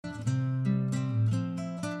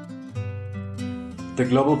The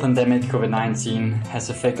global pandemic COVID-19 has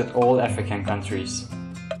affected all African countries.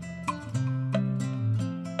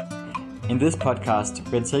 In this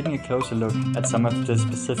podcast, we're taking a closer look at some of the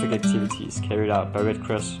specific activities carried out by Red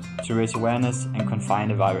Cross to raise awareness and confine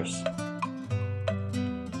the virus.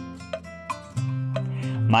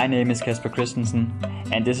 My name is Kasper Christensen,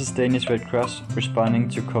 and this is Danish Red Cross responding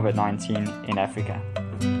to COVID-19 in Africa.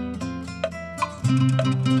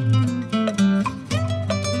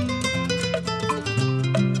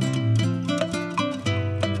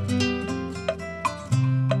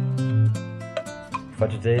 For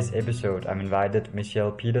today's episode, I'm invited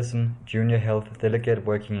Michelle Petersen, Junior Health Delegate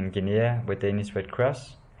working in Guinea with Danish Red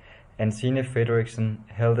Cross, and Signe Frederiksen,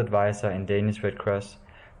 Health Advisor in Danish Red Cross,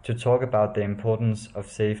 to talk about the importance of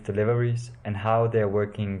safe deliveries and how they are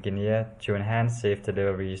working in Guinea to enhance safe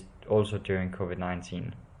deliveries also during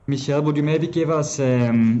COVID-19. Michelle, would you maybe give us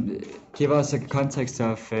a context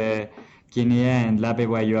of Guinea and Labe,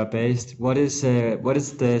 where you are based? What is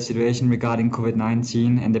the situation regarding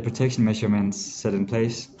COVID-19 and the protection measurements set in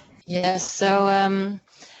place? Yes, so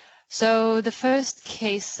the first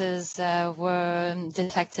cases were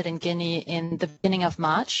detected in Guinea in the beginning of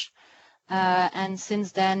March. And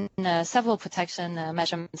since then, several protection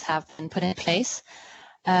measurements have been put in place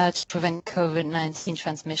to prevent COVID-19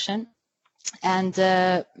 transmission. And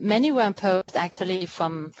many were imposed actually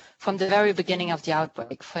from the very beginning of the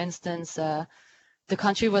outbreak. For instance, the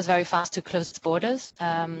country was very fast to close its borders,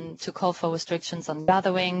 to call for restrictions on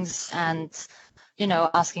gatherings and,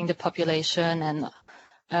 asking the population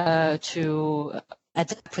and to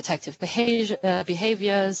adapt protective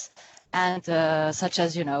behaviors. And such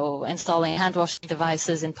as, installing hand washing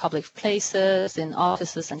devices in public places, in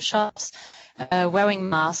offices and shops, wearing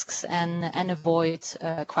masks and avoid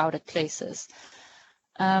crowded places.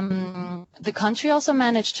 The country also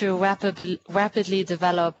managed to rapidly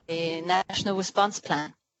develop a national response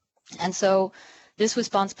plan. And so this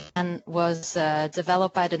response plan was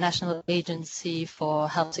developed by the National Agency for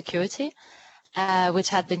Health Security, which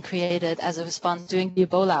had been created as a response during the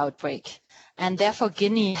Ebola outbreak. And therefore,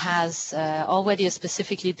 Guinea has already a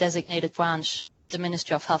specifically designated branch, the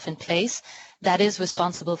Ministry of Health, in place that is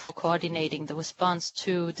responsible for coordinating the response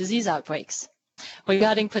to disease outbreaks.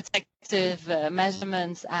 Regarding protective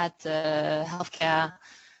measurements at healthcare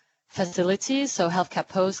facilities, so healthcare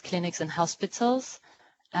posts, clinics, and hospitals,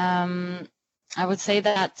 I would say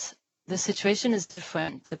that the situation is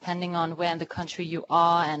different depending on where in the country you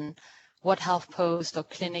are and what health post or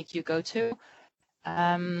clinic you go to.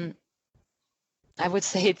 I would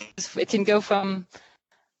say it can go from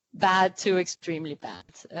bad to extremely bad.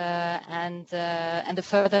 And the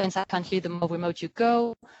further inside the country, the more remote you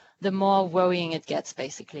go, the more worrying it gets,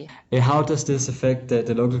 basically. How does this affect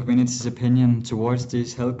the local community's opinion towards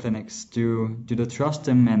these health clinics? Do they trust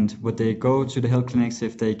them, and would they go to the health clinics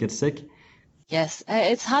if they get sick? Yes,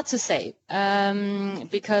 it's hard to say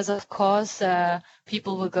because, of course,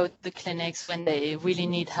 people will go to the clinics when they really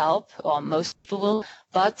need help, or most people will,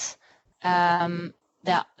 but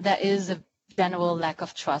there is a general lack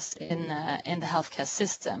of trust in the healthcare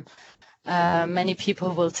system. Many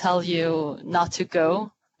people will tell you not to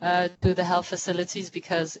go to the health facilities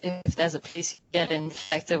because if there's a place you get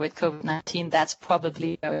infected with COVID-19, that's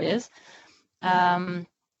probably where it is. And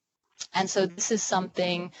so this is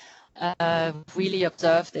something really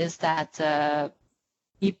observed, is that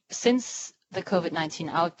since the COVID-19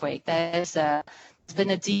 outbreak, there's been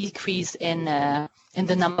a decrease in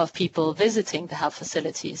the number of people visiting the health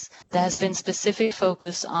facilities. There has been specific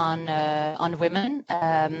focus on women,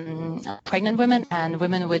 pregnant women, and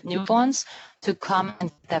women with newborns to come and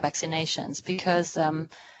get their vaccinations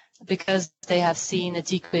because they have seen a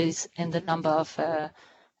decrease in the number of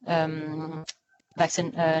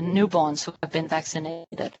newborns who have been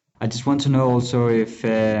vaccinated. I just want to know also if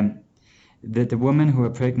the women who are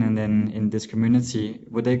pregnant in this community,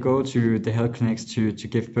 would they go to the health clinics to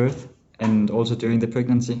give birth and also during the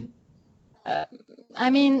pregnancy?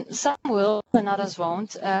 Some will and others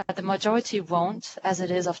won't. The majority won't, as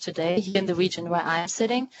it is of today. Here in the region where I'm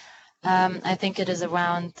sitting, I think it is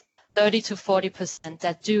around 30 to 40%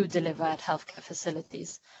 that do deliver at healthcare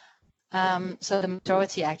facilities. So the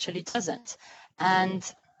majority actually doesn't. And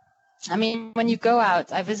when you go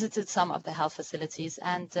out, I visited some of the health facilities,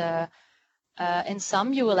 and in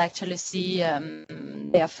some you will actually see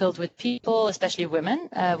they are filled with people, especially women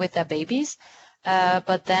with their babies.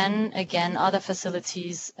 But then again, other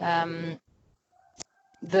facilities, the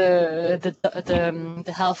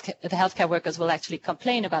healthcare workers will actually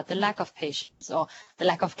complain about the lack of patients or the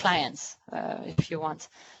lack of clients, if you want.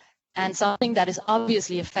 And something that is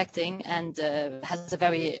obviously affecting and has a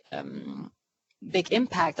very big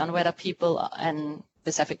impact on whether people and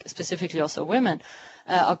specifically also women,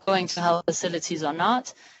 are going to health facilities or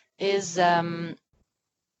not, is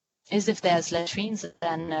if there's latrines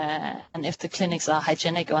and if the clinics are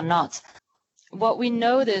hygienic or not. What we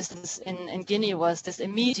noticed in Guinea was this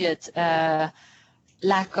immediate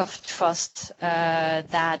lack of trust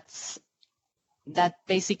that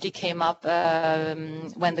basically came up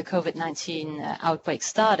when the COVID-19 outbreak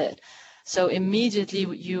started. So immediately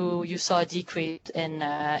you saw a decrease in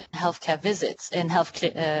healthcare visits,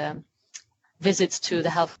 visits to the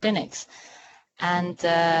health clinics, and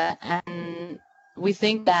we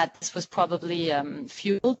think that this was probably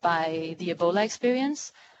fueled by the Ebola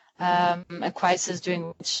experience, a crisis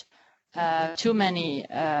during which too many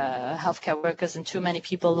healthcare workers and too many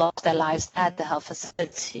people lost their lives at the health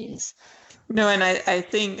facilities. No, and I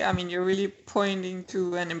think, I mean, you're really pointing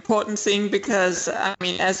to an important thing, because, I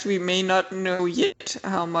mean, as we may not know yet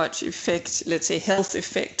how much effect, let's say health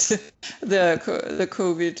effect, the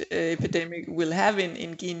COVID epidemic will have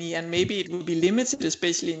in Guinea, and maybe it will be limited,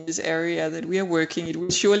 especially in this area that we are working. It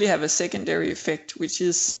will surely have a secondary effect, which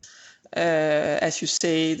is, as you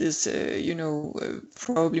say, this,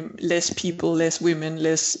 probably less people, less women,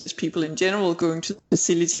 less people in general going to the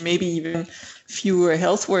facility, maybe even fewer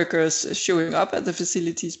health workers showing up at the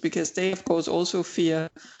facilities, because they, of course, also fear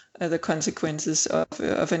the consequences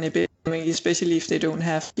of an epidemic, especially if they don't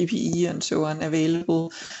have PPE and so on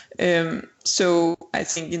available. So I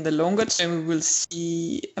think in the longer term, we will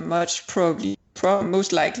see a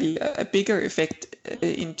most likely a bigger effect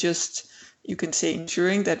in just, you can say,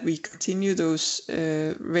 ensuring that we continue those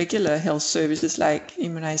regular health services like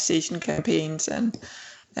immunization campaigns and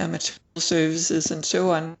maternal services and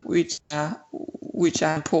so on, which are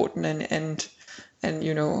important, and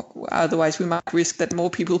otherwise we might risk that more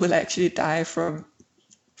people will actually die from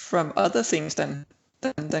other things than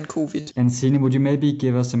COVID. And Signe, would you maybe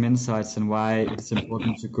give us some insights on why it's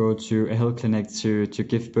important to go to a health clinic to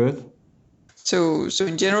give birth? So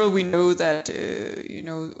in general, we know that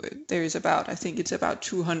there is I think it's about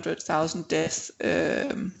 200,000 deaths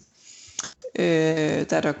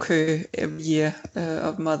that occur every year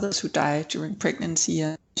of mothers who die during pregnancy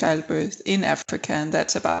and childbirth in Africa, and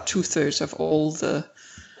that's about 2/3 of all the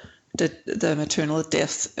maternal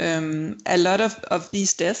deaths. A lot of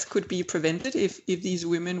these deaths could be prevented if these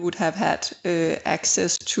women would have had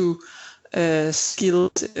access to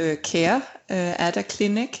skilled care at a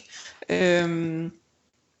clinic.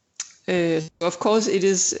 Of course, it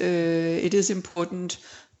is important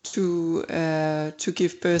to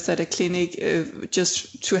give birth at a clinic,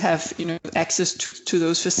 just to have access to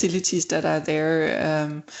those facilities that are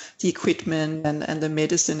there, the equipment and the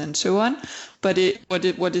medicine and so on. But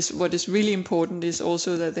what is really important is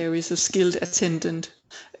also that there is a skilled attendant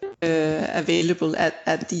available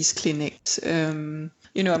at these clinics.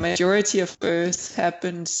 A majority of births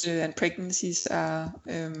happens and pregnancies are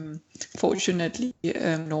fortunately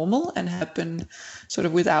normal and happen sort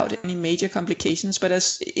of without any major complications. But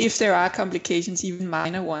if there are complications, even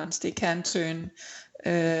minor ones, they can turn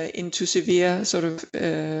into severe sort of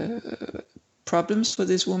problems for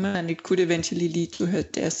this woman, and it could eventually lead to her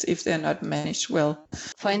death if they're not managed well.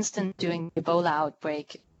 For instance, during the Ebola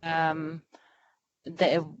outbreak,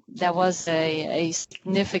 there was a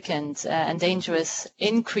significant and dangerous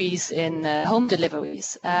increase in home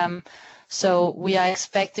deliveries. So we are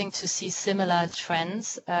expecting to see similar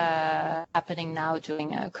trends happening now during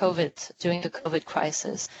the COVID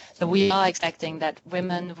crisis. So we are expecting that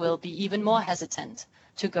women will be even more hesitant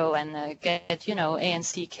to go and get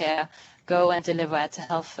ANC care, go and deliver at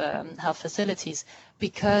health facilities,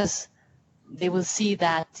 because they will see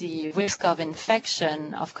that the risk of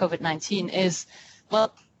infection of COVID-19 is,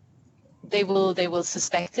 well, they will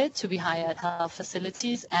suspect it to be higher at health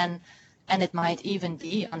facilities, and it might even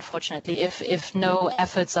be, unfortunately, if no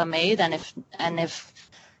efforts are made, and if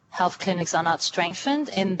health clinics are not strengthened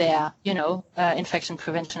in their infection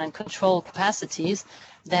prevention and control capacities,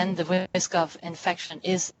 then the risk of infection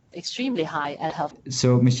is extremely high at health.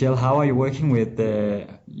 So Michelle, how are you working with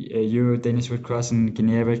your Danish Red Cross and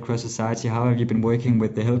Guinea Red Cross Society? How have you been working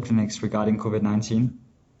with the health clinics regarding COVID-19?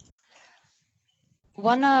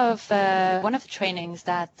 One of the trainings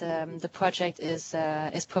that the project is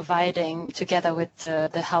providing together with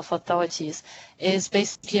the health authorities is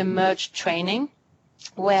basically a merged training,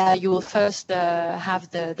 where you will first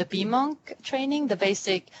have the BMONC training, the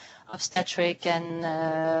basic obstetric and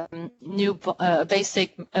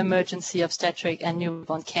basic emergency obstetric and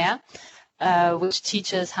newborn care, which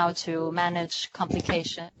teaches how to manage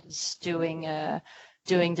complications during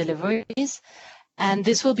deliveries. And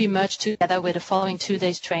this will be merged together with the following 2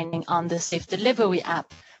 days training on the Safe Delivery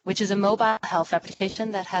app, which is a mobile health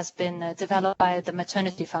application that has been developed by the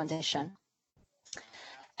Maternity Foundation.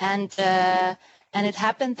 And it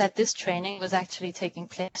happened that this training was actually taking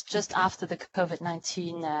place just after the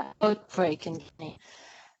COVID-19 outbreak in Guinea.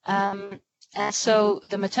 And so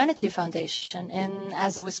the Maternity Foundation,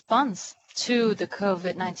 as a response to the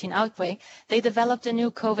COVID-19 outbreak, they developed a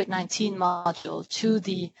new COVID-19 module to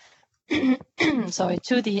the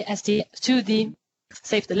to the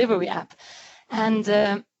Safe Delivery app, and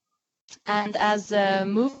as a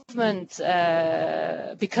movement,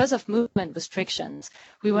 because of movement restrictions,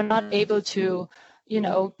 we were not able to,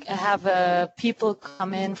 have people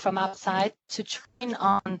come in from outside to train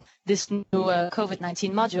on this new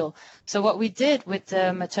COVID-19 module. So what we did with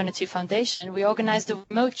the Maternity Foundation, we organized a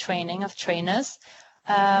remote training of trainers,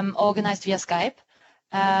 organized via Skype,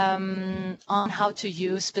 on how to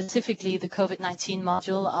use specifically the COVID-19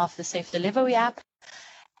 module of the Safe Delivery app.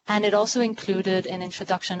 And it also included an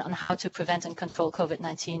introduction on how to prevent and control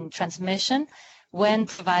COVID-19 transmission when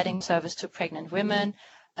providing service to pregnant women,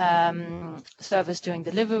 service during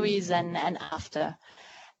deliveries and after.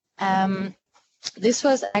 This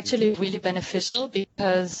was actually really beneficial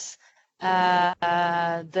because on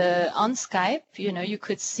Skype, you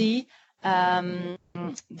could see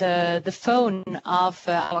the phone of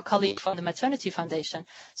our colleague from the Maternity Foundation.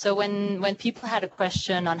 So when people had a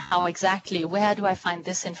question on where do I find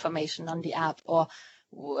this information on the app, or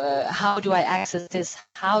how do I access this,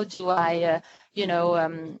 how do I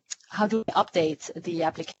update the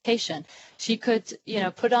application, she could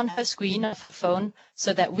put on her screen of her phone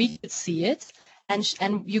so that we could see it,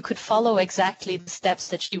 and you could follow exactly the steps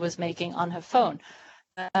that she was making on her phone.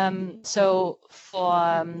 So for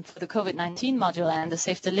the COVID-19 module and the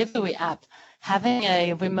Safe Delivery app, having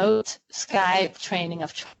a remote Skype training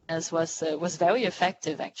of trainers was very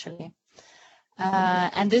effective, actually.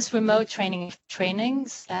 And this remote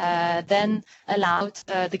trainings then allowed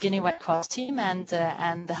the Guinea Red Cross team and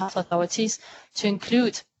the health authorities to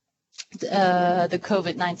include the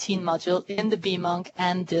COVID-19 module in the BMONC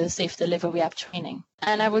and the Safe Delivery app training.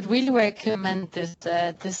 And I would really recommend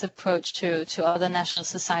this approach to other national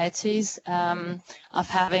societies, of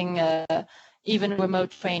having even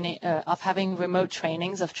remote training, of having remote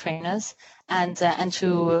trainings of trainers, and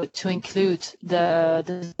to include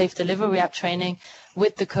the Safe Delivery app training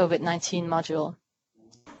with the COVID-19 module.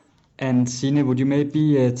 And Signe, would you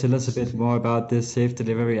maybe tell us a bit more about this Safe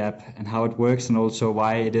Delivery app and how it works, and also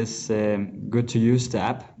why it is good to use the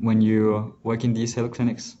app when you work in these health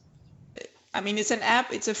clinics? I mean, it's an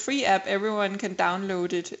app. It's a free app. Everyone can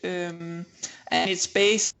download it, and it's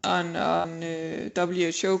based on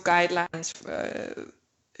WHO guidelines,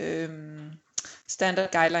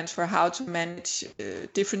 standard guidelines for how to manage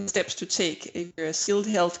different steps to take if you're a skilled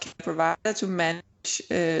healthcare provider to manage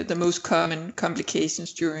the most common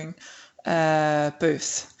complications during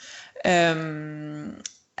birth. And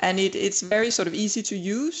it's very sort of easy to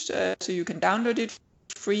use, so you can download it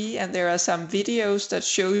free, and there are some videos that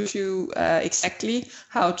show you exactly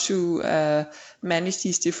how to manage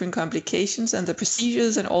these different complications and the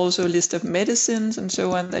procedures, and also a list of medicines and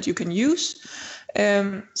so on that you can use.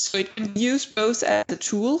 So it can be used both as a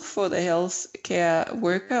tool for the healthcare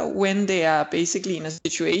worker when they are basically in a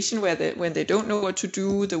situation where when they don't know what to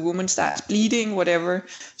do, the woman starts bleeding, whatever.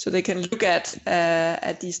 So they can look at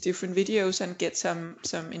these different videos and get some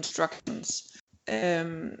instructions.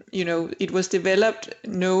 It was developed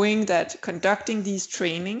knowing that conducting these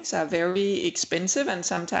trainings are very expensive, and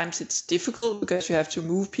sometimes it's difficult because you have to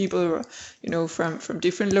move people, from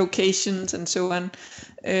different locations and so on.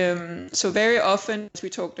 So very often, as we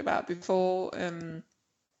talked about before,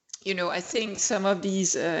 I think some of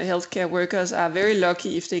these healthcare workers are very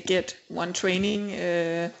lucky if they get one training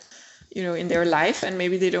in their life, and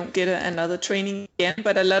maybe they don't get another training again.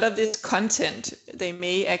 But a lot of this content, they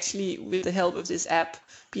may actually, with the help of this app,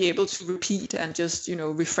 be able to repeat and just,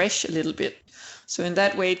 refresh a little bit. So in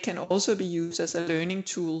that way, it can also be used as a learning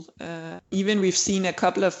tool. Even we've seen a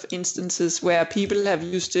couple of instances where people have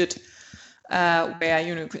used it, where,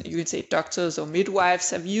 you can say doctors or midwives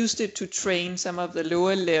have used it to train some of the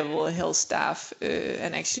lower level health staff,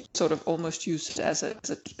 and actually sort of almost use it as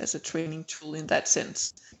a training tool in that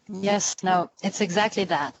sense. Yes, no, it's exactly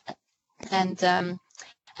that. And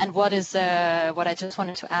what I just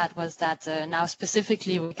wanted to add was that now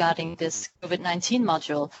specifically regarding this COVID-19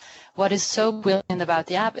 module, what is so brilliant about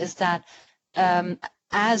the app is that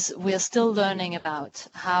as we're still learning about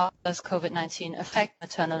how does COVID-19 affect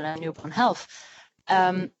maternal and newborn health,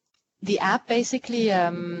 the app basically,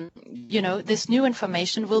 this new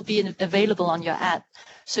information will be available on your app.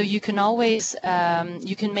 So you can always,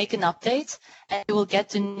 you can make an update and you will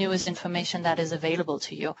get the newest information that is available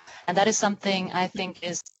to you. And that is something I think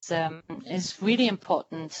is really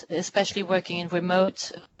important, especially working in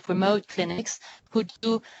remote clinics who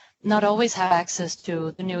do not always have access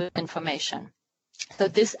to the newest information. So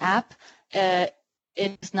this app, it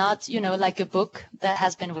is not, like a book that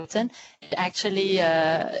has been written. It actually,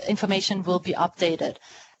 information will be updated.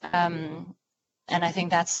 And I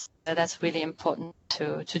think that's really important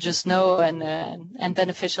to just know and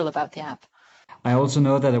beneficial about the app. I also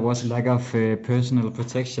know that there was a lack of personal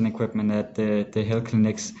protection equipment at the health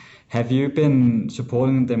clinics. Have you been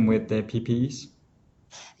supporting them with the PPEs?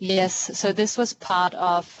 Yes, so this was part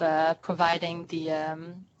of providing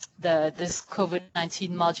this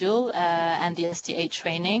COVID-19 module and the SDA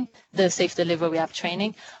training, the Safe Delivery App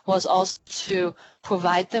training, was also to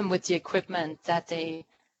provide them with the equipment that they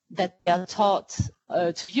are taught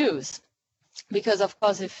to use. Because of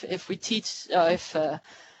course, if we teach, if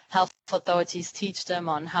health authorities teach them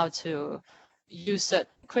on how to use certain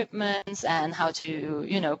equipment and how to,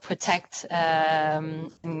 protect,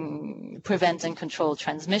 prevent and control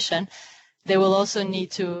transmission, they will also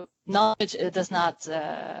need to, knowledge is not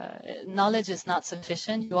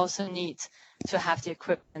sufficient. You also need to have the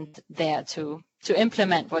equipment there to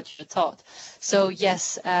implement what you're taught. So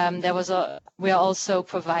yes, we are also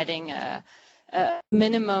providing a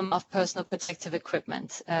minimum of personal protective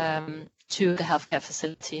equipment to the healthcare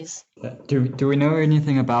facilities. Do we know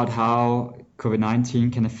anything about how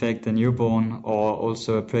COVID-19 can affect a newborn or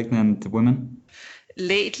also a pregnant woman?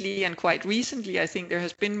 Lately and quite recently, I think there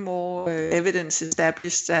has been more evidence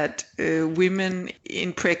established that women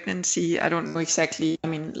in pregnancy, I don't know exactly,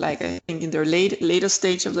 I think in their later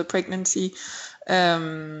stage of the pregnancy,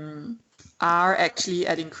 are actually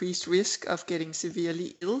at increased risk of getting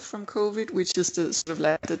severely ill from COVID, which is the sort of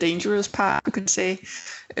like the dangerous part, you can say.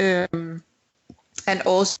 And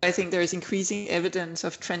also, I think there is increasing evidence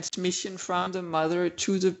of transmission from the mother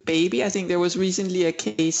to the baby. I think there was recently a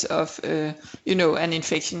case of, an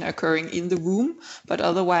infection occurring in the womb, but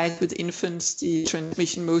otherwise with infants, the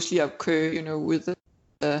transmission mostly occur, with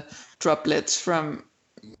the droplets from,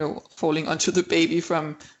 falling onto the baby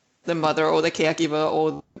from the mother or the caregiver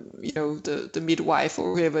or, the midwife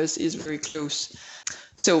or whoever is very close.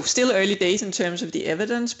 So still early days in terms of the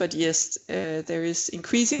evidence, but yes, there is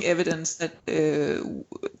increasing evidence that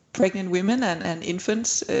pregnant women and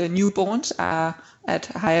infants, newborns, are at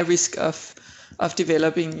higher risk of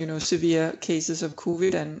developing, severe cases of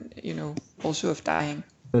COVID and, also of dying.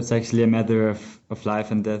 So it's actually a matter of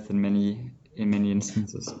life and death in many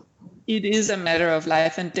instances. It is a matter of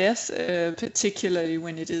life and death, particularly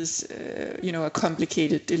when it is, a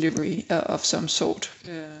complicated delivery of some sort.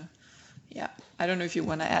 Yeah. I don't know if you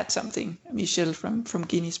want to add something, Michelle, from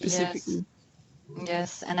Guinea specifically.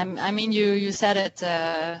 Yes, and you said it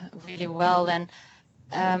really well, and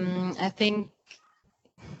I think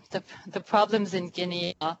the problems in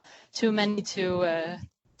Guinea are too many to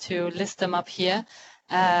list them up here.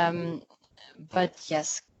 But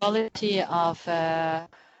yes, quality of the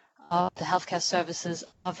healthcare services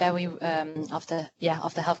are very of the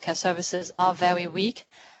healthcare services are very weak.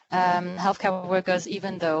 Healthcare workers,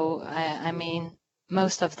 even though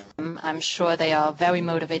most of them, I'm sure they are very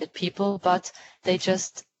motivated people, but they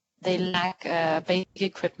lack basic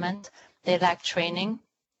equipment, they lack training,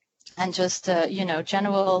 and just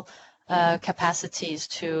general capacities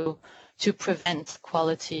to prevent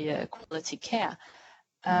quality care.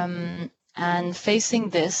 And facing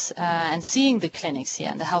this and seeing the clinics here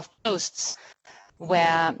and the health posts,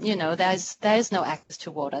 where there is no access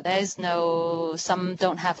to water, some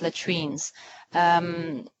don't have latrines.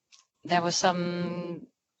 There were some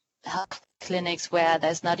health clinics where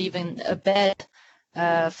there's not even a bed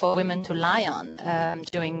for women to lie on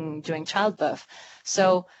during childbirth.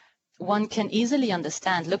 So one can easily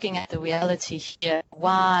understand, looking at the reality here,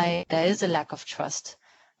 why there is a lack of trust,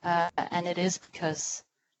 and it is because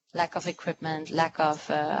lack of equipment, lack of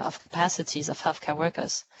capacities of healthcare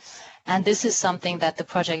workers. And this is something that the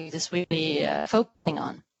project is really focusing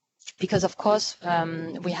on, because of course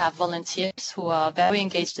we have volunteers who are very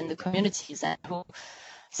engaged in the communities and who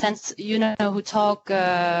talk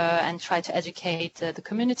and try to educate the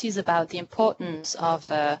communities about the importance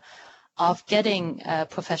of getting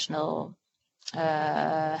professional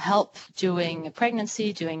help during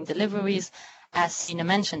pregnancy, during deliveries, as Sina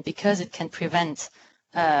mentioned, because it can prevent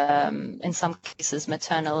in some cases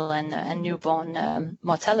maternal and newborn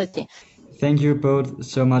mortality. Thank you both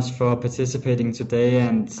so much for participating today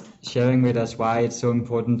and sharing with us why it's so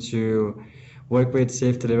important to work with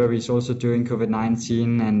safe deliveries also during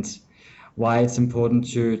COVID-19, and why it's important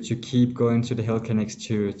to keep going to the health clinics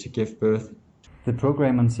to give birth. The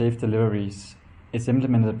program on safe deliveries is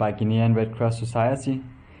implemented by Guinean Red Cross Society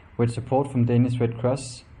with support from Danish Red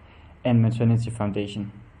Cross and Maternity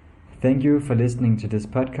Foundation. Thank you for listening to this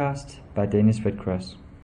podcast by Danish Red Cross.